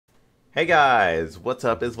Hey guys, what's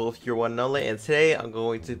up? It's Volf, your one and only, and today I'm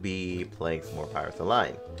going to be playing some more Pirates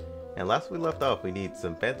Online. And last we left off, we need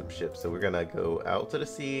some phantom ships, so we're gonna go out to the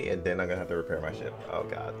sea, and then I'm gonna have to repair my ship. Oh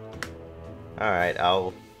god. Alright,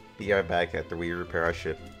 I'll be right back after we repair our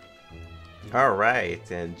ship.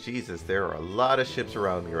 Alright, and Jesus, there are a lot of ships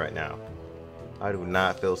around me right now. I do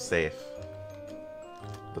not feel safe.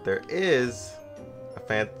 But there is a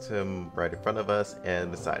phantom right in front of us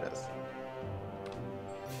and beside us.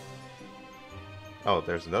 Oh,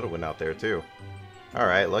 there's another one out there too.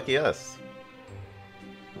 Alright, lucky us.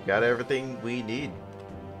 Got everything we need.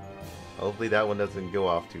 Hopefully that one doesn't go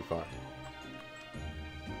off too far.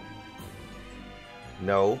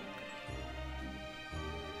 No.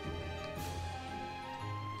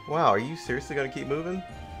 Wow, are you seriously gonna keep moving?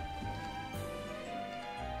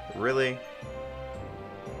 Really?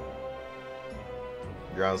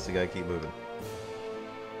 You're honestly gonna keep moving.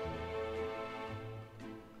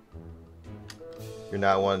 You're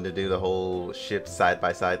not wanting to do the whole ship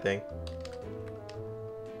side-by-side thing?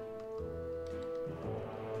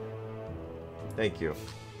 Thank you.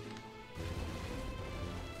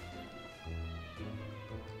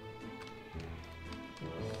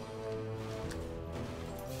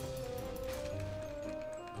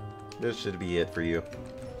 This should be it for you.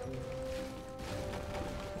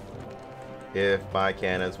 If my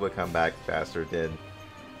cannons would come back faster than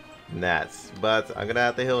gnats. But I'm gonna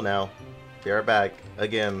have the hill now. Be right back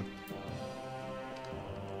again.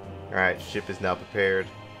 Alright, ship is now prepared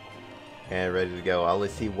and ready to go. I only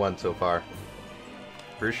see one so far.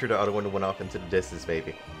 Pretty sure the other one went off into the distance,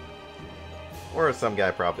 maybe. Or some guy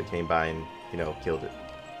probably came by and, you know, killed it.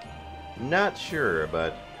 Not sure,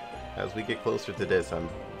 but as we get closer to this, I'm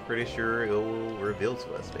pretty sure it will reveal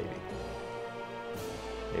to us, maybe.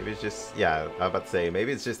 Maybe it's just, yeah, I was about to say,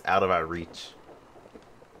 maybe it's just out of our reach.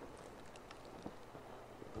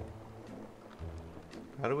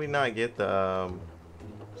 How do we not get the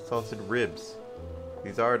salted ribs?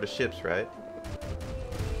 These are the ships, right?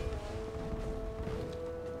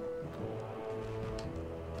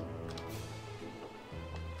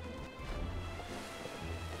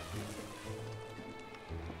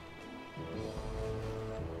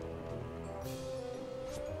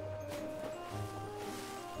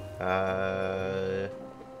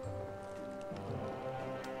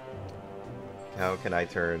 How can I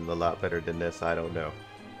turn a lot better than this? I don't know.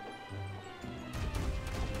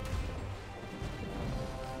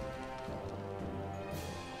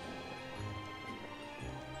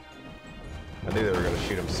 I knew they were going to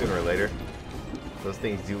shoot him sooner or later. Those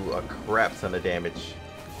things do a crap ton of damage.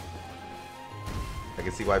 I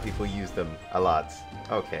can see why people use them a lot.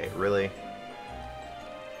 Okay, really?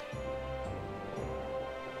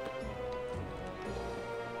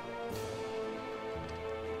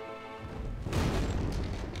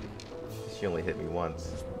 She only hit me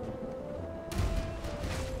once.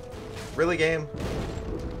 Really, game?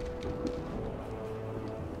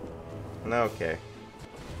 Okay.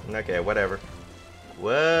 Okay, whatever.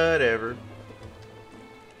 Whatever.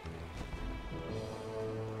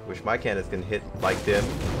 Wish my cannons can hit like them.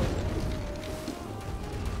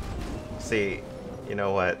 See, you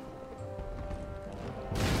know what?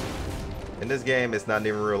 In this game, it's not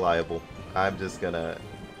even reliable. I'm just gonna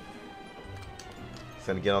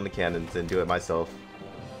get on the cannons and do it myself.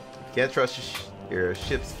 If you can't trust your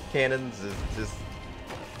ship's cannons, just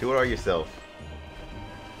do it all yourself.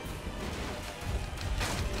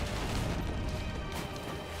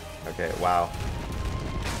 Okay, wow.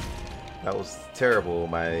 That was terrible,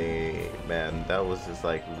 my man. That was just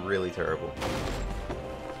like really terrible.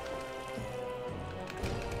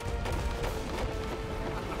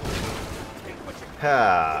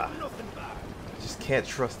 Ha! Just can't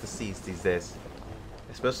trust the seas these days.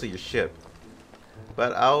 Especially your ship.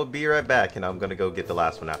 But I'll be right back and I'm gonna go get the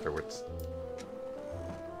last one afterwards.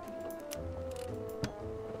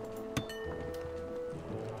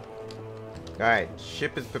 Alright,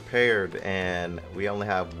 ship is prepared and we only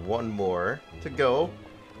have one more to go.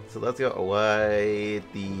 So let's go. What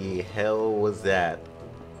the hell was that?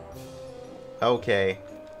 Okay,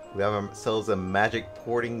 we have ourselves a magic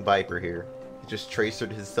porting viper here. He just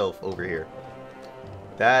tracered himself over here.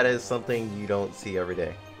 That is something you don't see every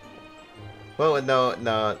day. Well, no,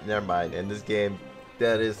 never mind. In this game,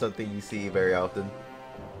 that is something you see very often.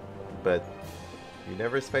 But you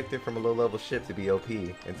never expect it from a low-level ship to be OP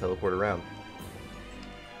and teleport around.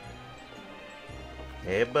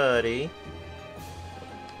 Hey, buddy.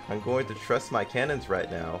 I'm going to trust my cannons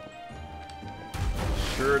right now.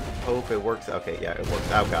 Sure hope it works. Okay, yeah, it works.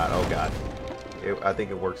 Oh god, oh god. I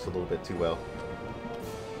think it works a little bit too well.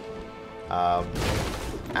 Ow.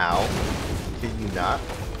 Can you not?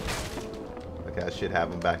 Okay, I should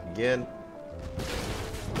have him back again.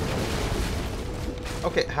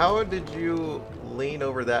 Okay, how did you lean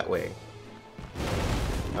over that way?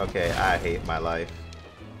 Okay, I hate my life.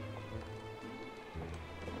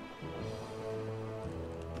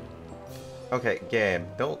 Okay, game,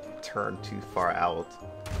 don't turn too far out.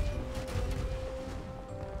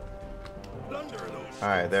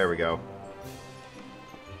 Alright, there we go.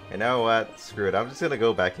 And now what? Screw it, I'm just gonna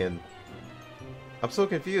go back in. I'm so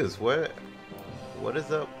confused. What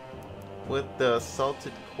is up with the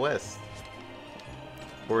salted quest?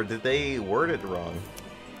 Or did they word it wrong?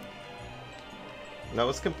 No,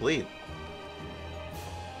 it's complete.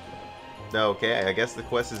 No, okay, I guess the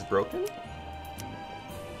quest is broken?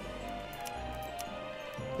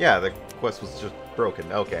 Yeah, the quest was just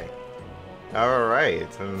broken. Okay. Alright.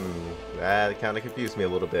 That kind of confused me a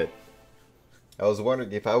little bit. I was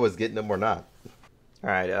wondering if I was getting them or not.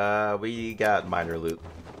 Alright, we got minor loot.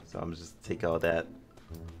 So I'm just take all that.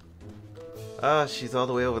 She's all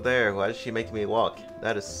the way over there. Why is she making me walk?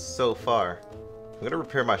 That is so far. I'm gonna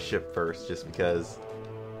repair my ship first, just because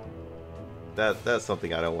that's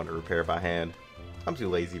something I don't want to repair by hand. I'm too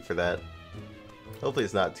lazy for that. Hopefully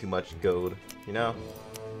it's not too much gold, you know?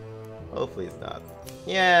 Hopefully it's not.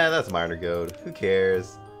 Yeah, that's minor gold. Who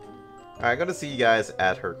cares? Alright, I'm gonna see you guys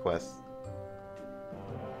at her quest.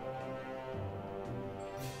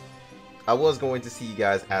 I was going to see you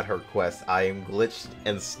guys at her quest. I am glitched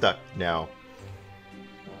and stuck now.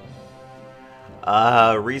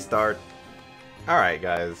 Restart. Alright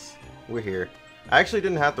guys, we're here. I actually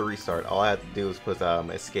didn't have to restart. All I had to do was put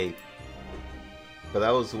escape. But that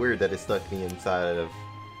was weird that it stuck me inside of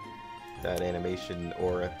that animation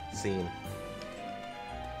or scene.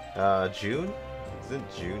 June?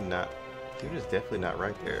 Isn't June not... June is definitely not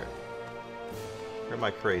right there. Or am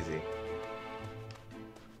I crazy?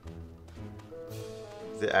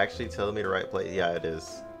 Is it actually telling me the right place? Yeah, it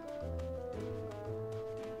is.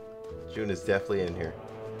 June is definitely in here.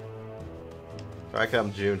 Here I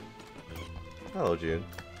come, June. Hello, June.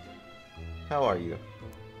 How are you?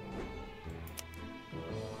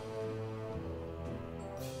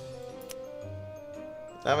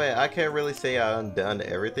 I mean, I can't really say I've done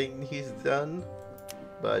everything he's done,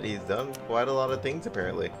 but he's done quite a lot of things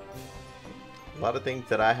apparently. A lot of things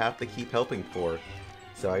that I have to keep helping for.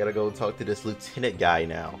 So I gotta go talk to this lieutenant guy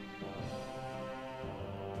now.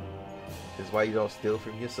 This is why you don't steal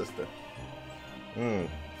from your sister.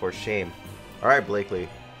 For shame. Alright, Blakely.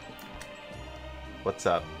 What's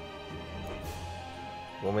up?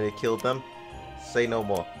 Want me to kill them? Say no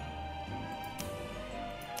more.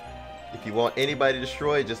 If you want anybody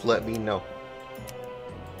destroyed, just let me know.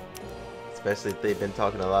 Especially if they've been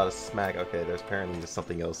talking a lot of smack. Okay, there's apparently just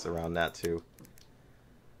something else around that too.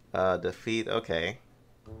 Defeat, okay.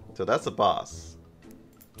 So that's a boss.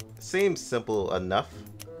 Seems simple enough.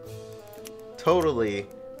 Totally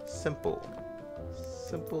simple.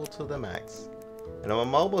 Simple to the max. And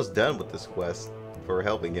I'm almost done with this quest for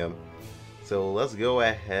helping him. So let's go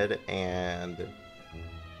ahead and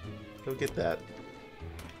go get that.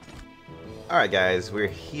 Alright guys, we're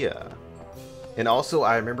here. And also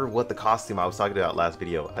I remember what the costume I was talking about last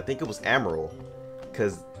video. I think it was Emerald.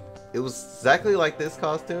 Because it was exactly like this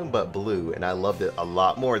costume, but blue. And I loved it a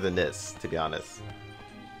lot more than this, to be honest.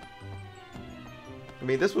 I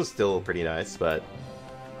mean, this was still pretty nice, but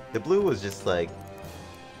the blue was just like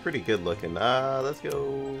pretty good looking. Let's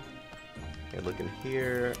go and look in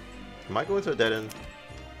here. Am I going to a dead end?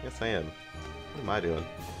 Yes, I am. What am I doing?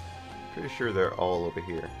 Pretty sure they're all over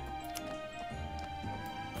here.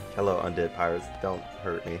 Hello, undead pirates. Don't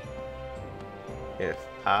hurt me. If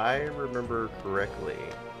I remember correctly,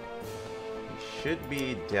 it should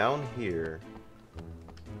be down here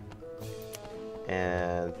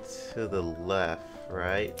and to the left,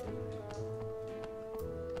 right?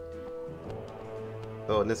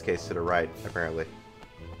 Oh, in this case, to the right, apparently.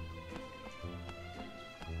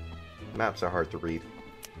 Maps are hard to read.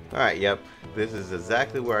 Alright, yep. This is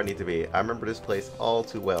exactly where I need to be. I remember this place all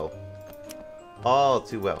too well. All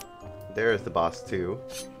too well. There's the boss, too.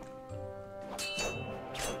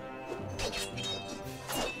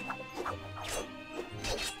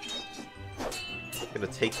 I'm gonna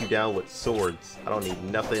take you down with swords. I don't need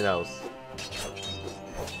nothing else.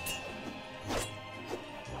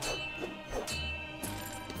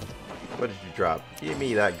 What did you drop? Give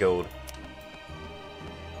me that gold.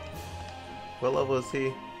 What level is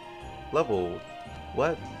he? Level...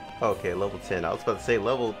 what? Okay, level 10. I was about to say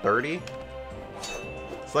level 30?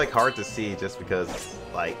 It's like hard to see just because,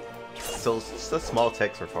 like, so small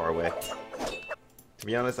text are far away. To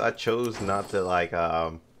be honest, I chose not to, like,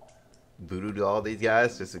 voodoo all these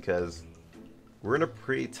guys just because We're in a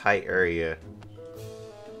pretty tight area,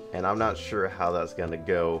 and I'm not sure how that's gonna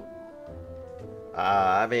go.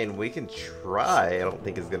 I mean, we can try. I don't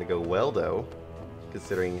think it's gonna go well though,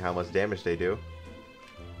 considering how much damage they do.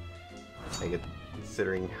 And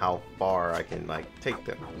considering how far I can like take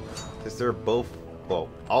them, because they're both, well,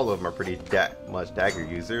 all of them are pretty much dagger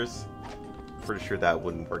users. Pretty sure that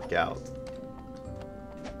wouldn't work out.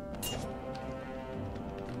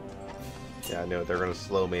 Yeah, I know they're gonna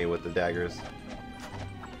slow me with the daggers,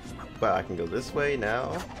 but I can go this way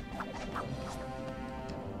now.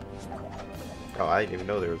 Oh, I didn't even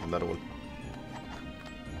know there was another one.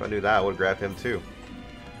 If I knew that, I would grab him too.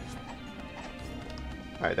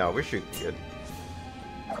 Alright, now we're shooting good.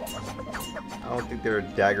 I don't think their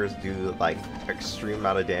daggers do like extreme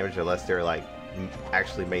amount of damage unless they're like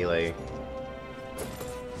actually melee.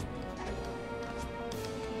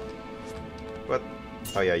 What?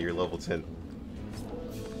 Oh yeah, you're level 10.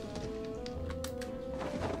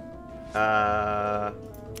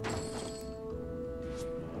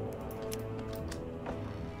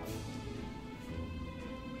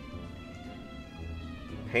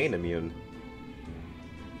 Pain immune.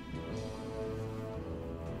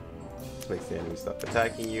 Makes the enemy stop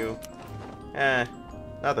attacking you.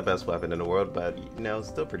 Not the best weapon in the world, but you know,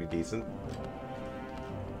 still pretty decent.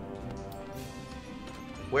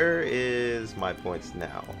 Where is my points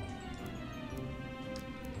now?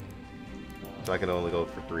 So I can only go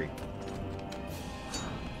for 3.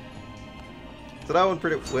 So that one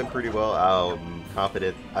went pretty well. I'm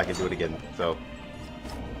confident I can do it again, so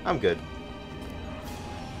I'm good.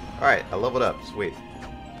 Alright, I leveled up. Sweet.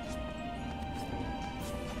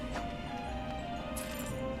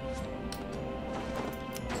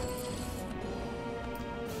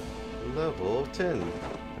 Level 10. There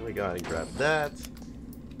we go. And grab that.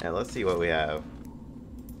 And let's see what we have.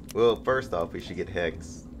 Well, first off, we should get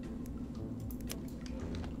Hex.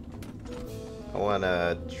 I want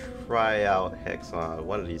to try out Hex on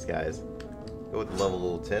one of these guys. Go with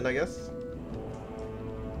level 10, I guess.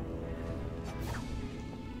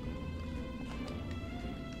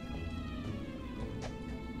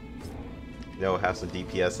 You know, have some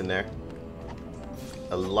DPS in there.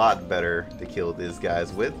 A lot better to kill these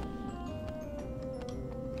guys with.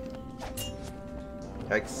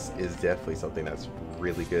 Hex is definitely something that's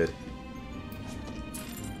really good.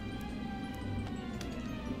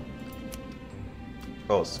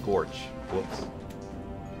 Oh, Scorch. Whoops.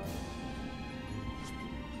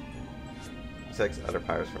 Protects other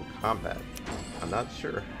pirates from combat. I'm not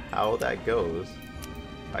sure how that goes.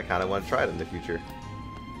 I kind of want to try it in the future.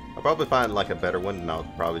 I'll probably find like a better one and I'll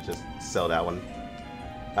probably just sell that one.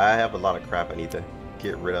 I have a lot of crap I need to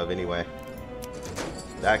get rid of anyway.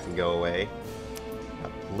 That can go away.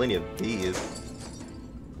 Got plenty of these.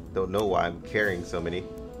 Don't know why I'm carrying so many.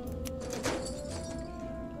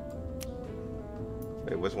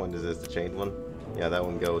 Wait, which one is this? The chained one? Yeah, that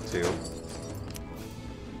one go too.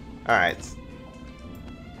 Alright.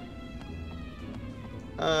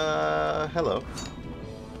 Hello.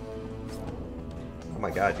 Oh my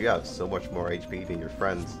god, you have so much more HP than your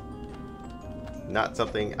friends. Not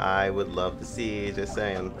something I would love to see, just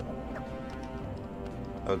saying.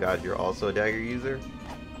 Oh god, you're also a dagger user?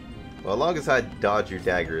 Well, as long as I dodge your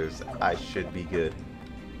daggers, I should be good.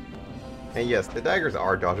 And yes, the daggers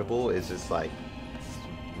are dodgeable, it's just like,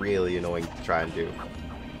 it's really annoying to try and do.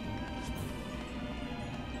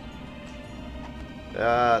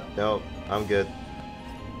 No, I'm good.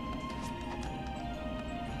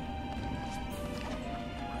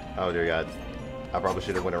 Oh dear god. I probably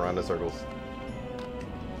should have went around the circles.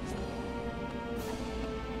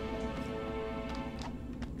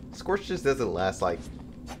 Scorch just doesn't last like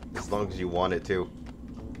as long as you want it to.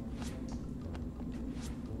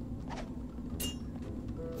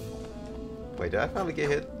 Wait, did I finally get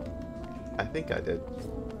hit? I think I did.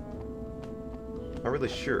 Not really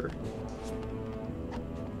sure.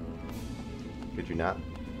 Could you not?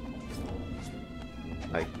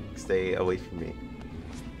 Like, stay away from me.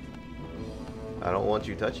 I don't want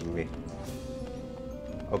you touching me.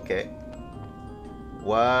 Okay.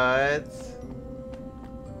 What?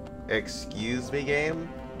 Excuse me, game?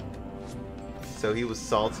 So he was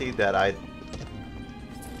salty that I...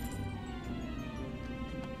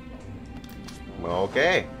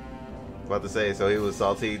 Okay. About to say, so he was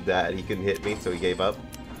salty that he couldn't hit me, so he gave up.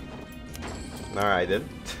 Alright then.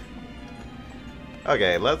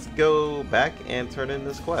 Okay, let's go back and turn in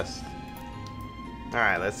this quest.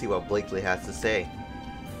 Alright, let's see what Blakely has to say.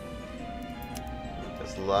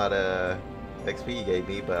 That's a lot of XP he gave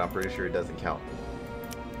me, but I'm pretty sure it doesn't count.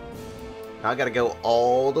 Now I gotta go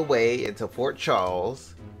all the way into Fort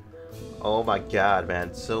Charles, Oh my god,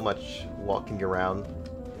 man. So much walking around.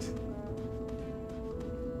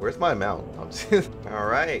 Where's my mount?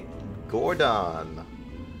 Alright. Gordon.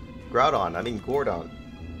 Groudon. I mean Gordon.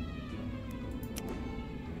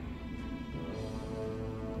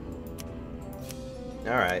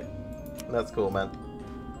 Alright. That's cool, man.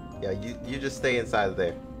 Yeah, you just stay inside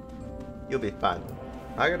there. You'll be fine.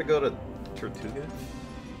 I gotta go to Tortuga?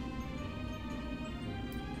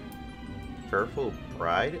 Fearful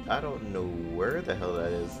Bride? I don't know where the hell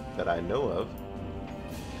that is that I know of.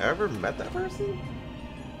 Have I ever met that person?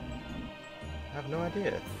 I have no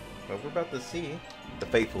idea. But we're about to see. The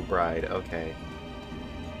Faithful Bride, okay.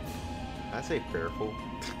 I say Fearful.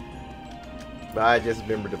 But I just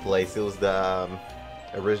remembered the place. It was the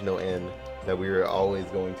original inn that we were always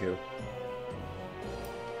going to.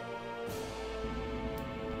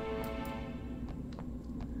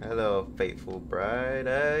 Hello, Faithful Bride.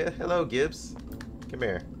 Hello, Gibbs. Come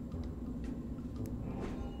here.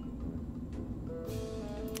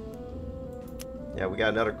 Yeah, we got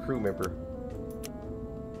another crew member.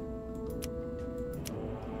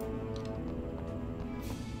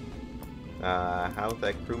 How's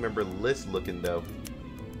that crew member list looking, though?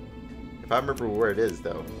 If I remember where it is,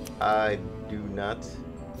 though. I do not.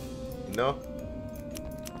 No.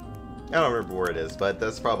 I don't remember where it is, but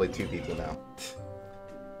that's probably 2 people now.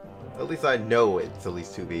 At least I know it's at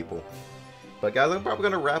least 2 people. But guys, I'm probably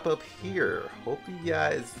going to wrap up here. Hope you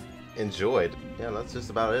guys enjoyed. Yeah, that's just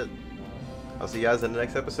about it. I'll see you guys in the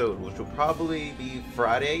next episode, which will probably be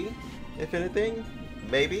Friday, if anything.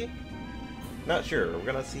 Maybe. Not sure. We're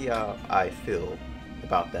going to see how I feel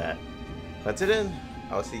about that. Until then,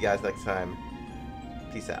 I'll see you guys next time.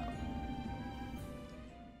 Peace out.